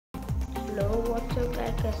WhatsApp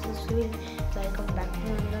guys, कैसे सभी welcome back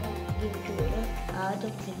to another video. आज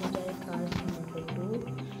हम खेलने जा रहे कार्स नंबर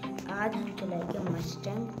 2। आज हम चलाएंगे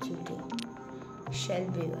मस्टैंग जीटी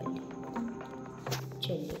शेल्बी वाली।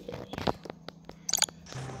 चलिए गाइस,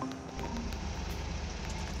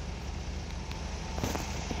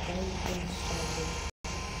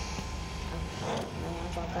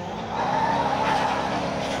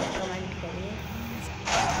 कमेंट करिए।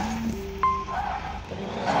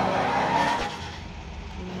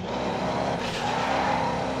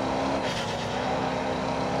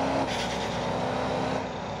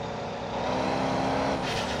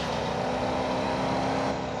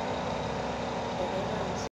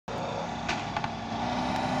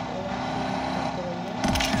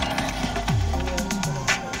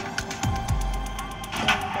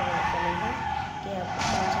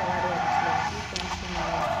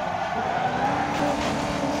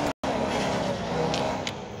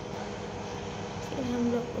 हम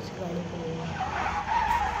लोग उस गाड़ी को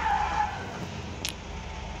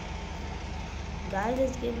गाइस,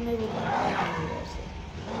 इस गेम में वो नहीं है वैसे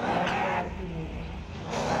भी नहीं है।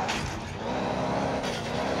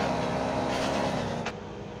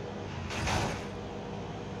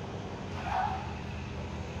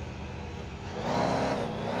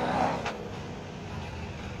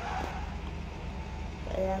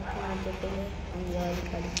 आपको मुझे पहले हम वाली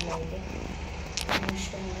गाड़ी चलाएंगे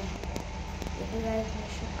मिशन में। देखिए गाइस,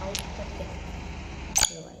 मिशन आउट करके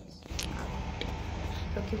चलो गाइस आउट,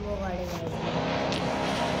 क्योंकि वो गाड़ी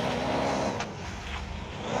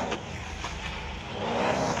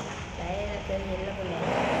अगर ये लग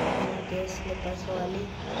गैस स्लिपर्स वाली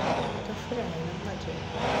तो फिर आएगा मजे।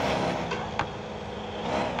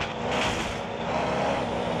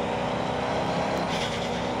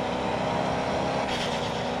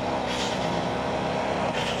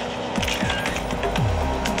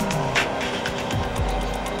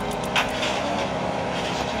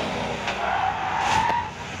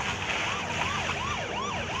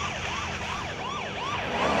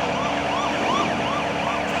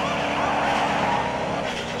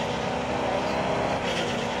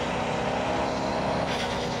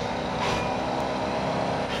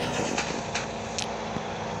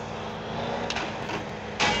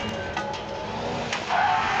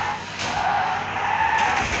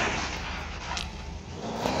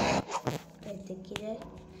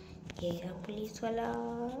 घेरा पुलिस वाला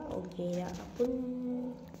और घेरा अपन।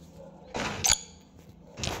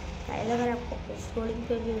 अगर आपको ऑफरोडिंग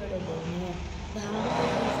पे भी वीडियो देखनी है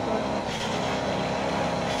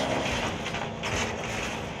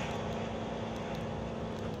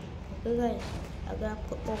ओके गाइस, अगर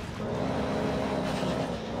आपको ऑफरोडिंग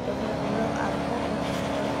तो फिर हम लोग आपको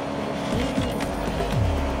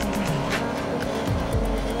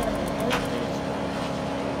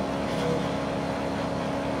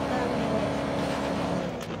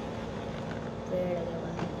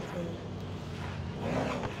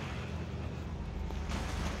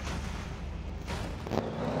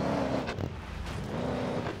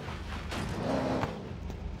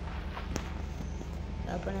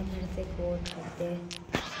अपने घर से कोड करते हैं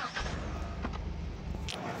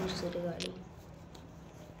दूसरी गाड़ी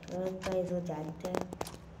का इसको जानते हैं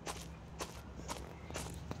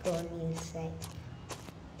कौन है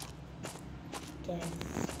क्या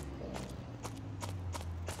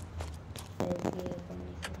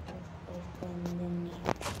इंजन नहीं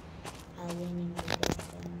आगे नहीं मिलता,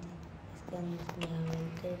 इसका नहीं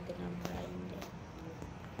मिलता इतना बड़ा इंजन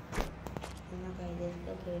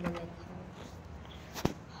इसका खेल देखा।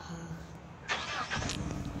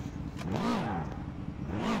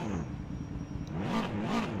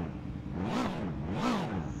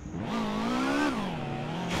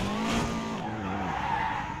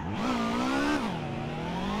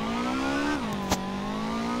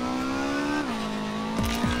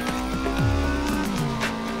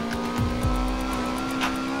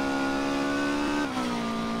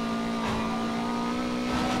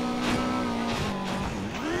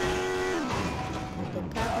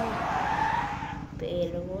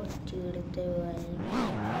 चिड़ते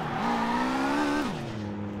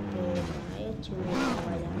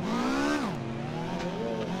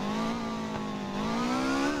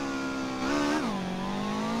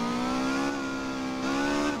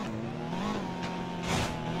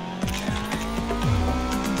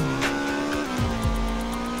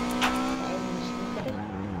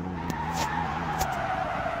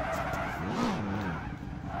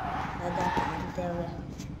हुए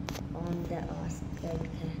ऑन द आस्कर्ट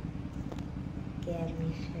है क्या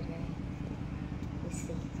मिशन है,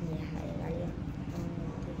 इससे कितनी हाई गाड़ियाँ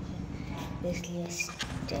इसलिए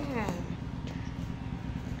स्टार्ट।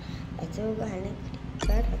 ऐसे वो गाने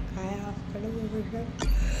कर रखा है आप खड़े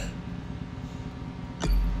होकर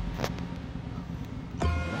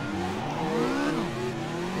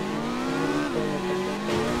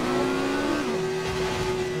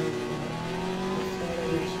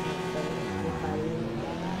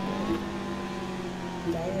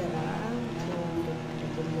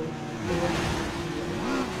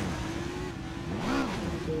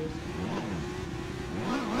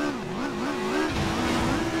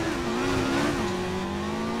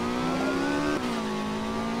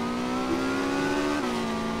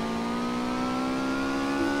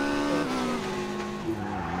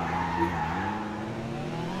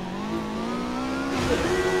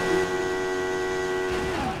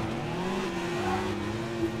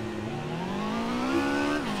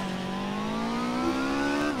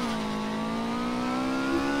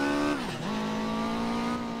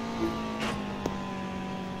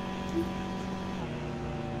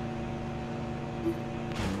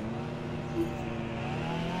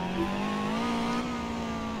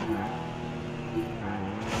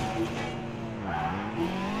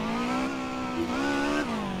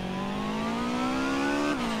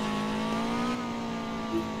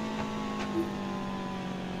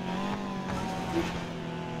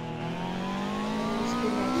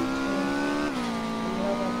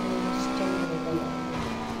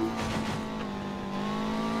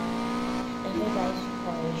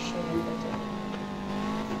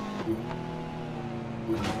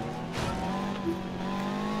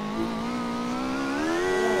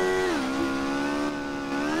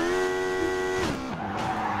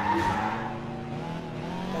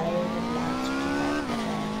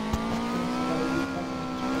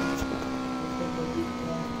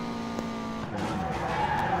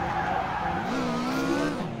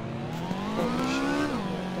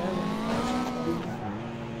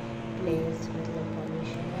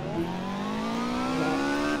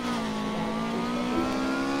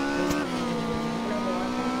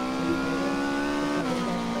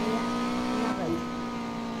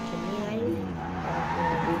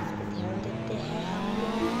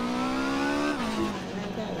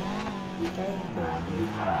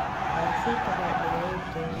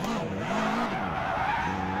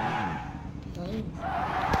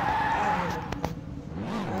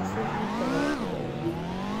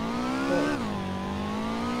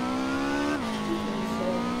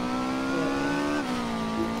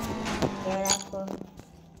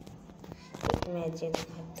मैजिक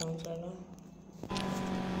करता हूँ। चलो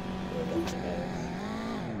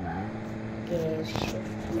ये शिफ्ट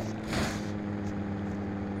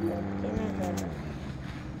करके ना करो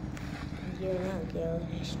ये ना क्या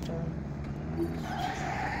स्टॉप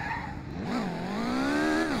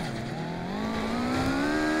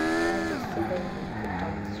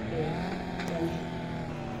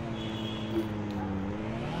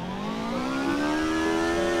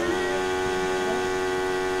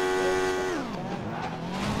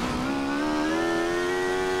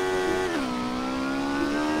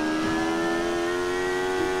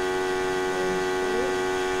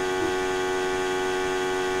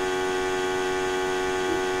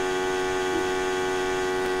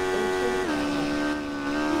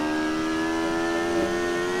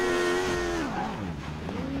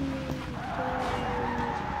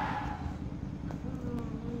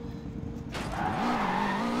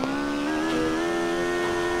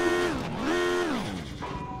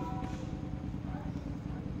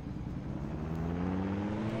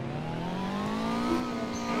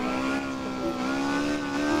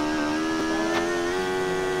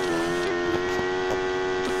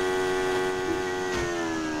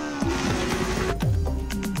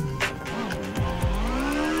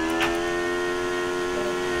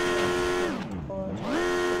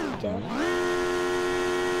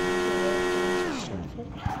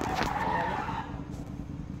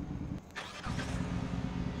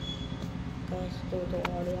तो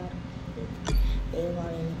और यार एक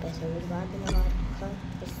बार इन पैसे बर्बाद लगा रखा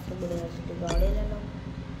इससे बढ़िया से गाड़ी ले लो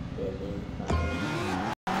ये भी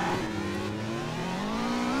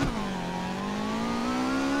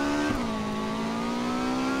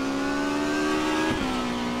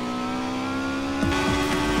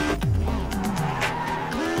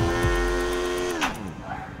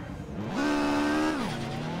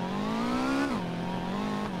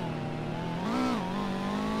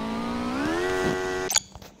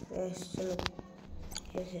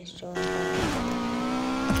Restaurant.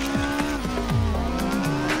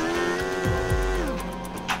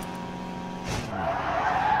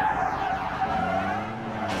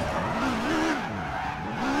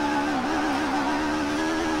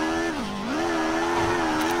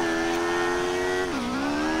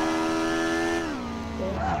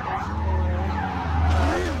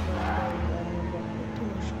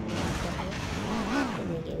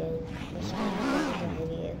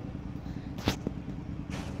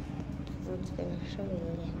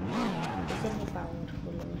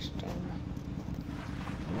 Mustang.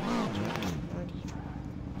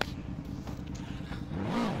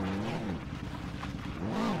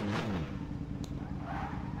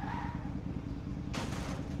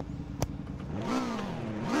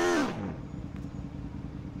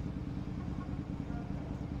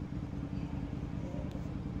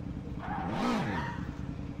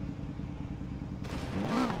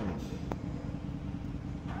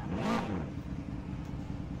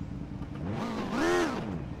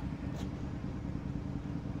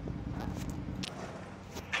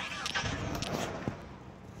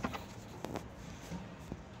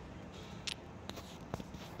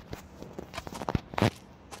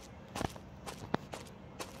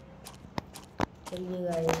 चलिए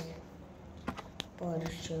गाइस,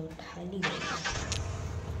 पोर्शे उठा ली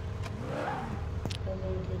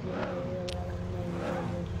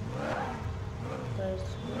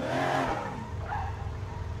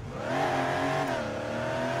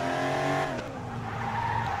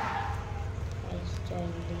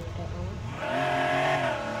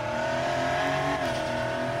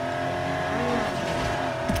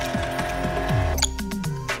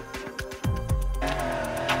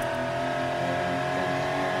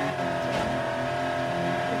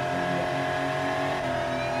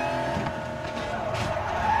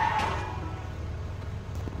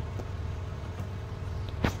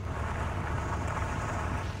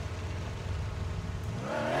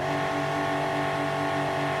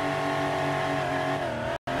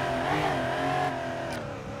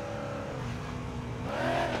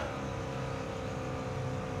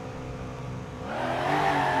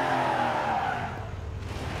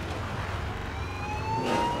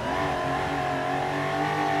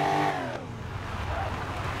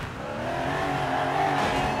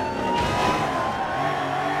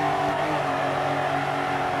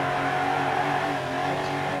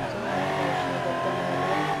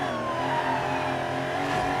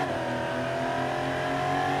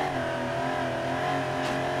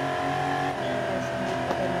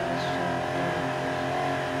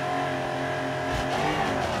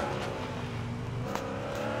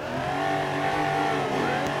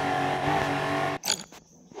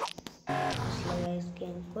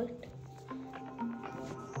input.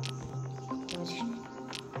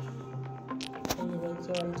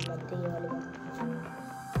 ये वाली बात है, ये वाली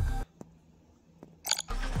बात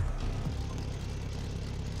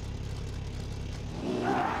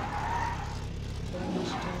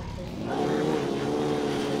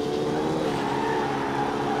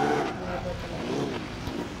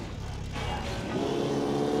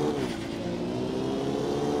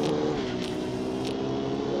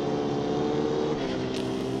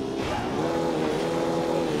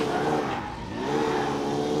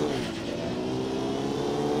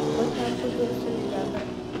जाकर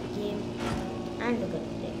गेम एंड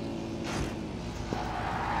करते हैं।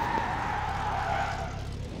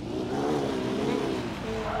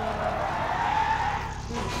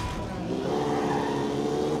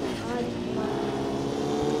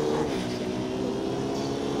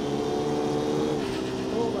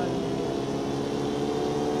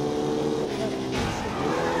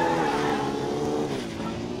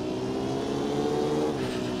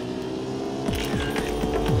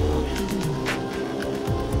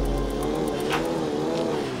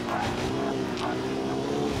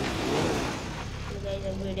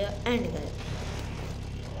 वीडियो एंड कर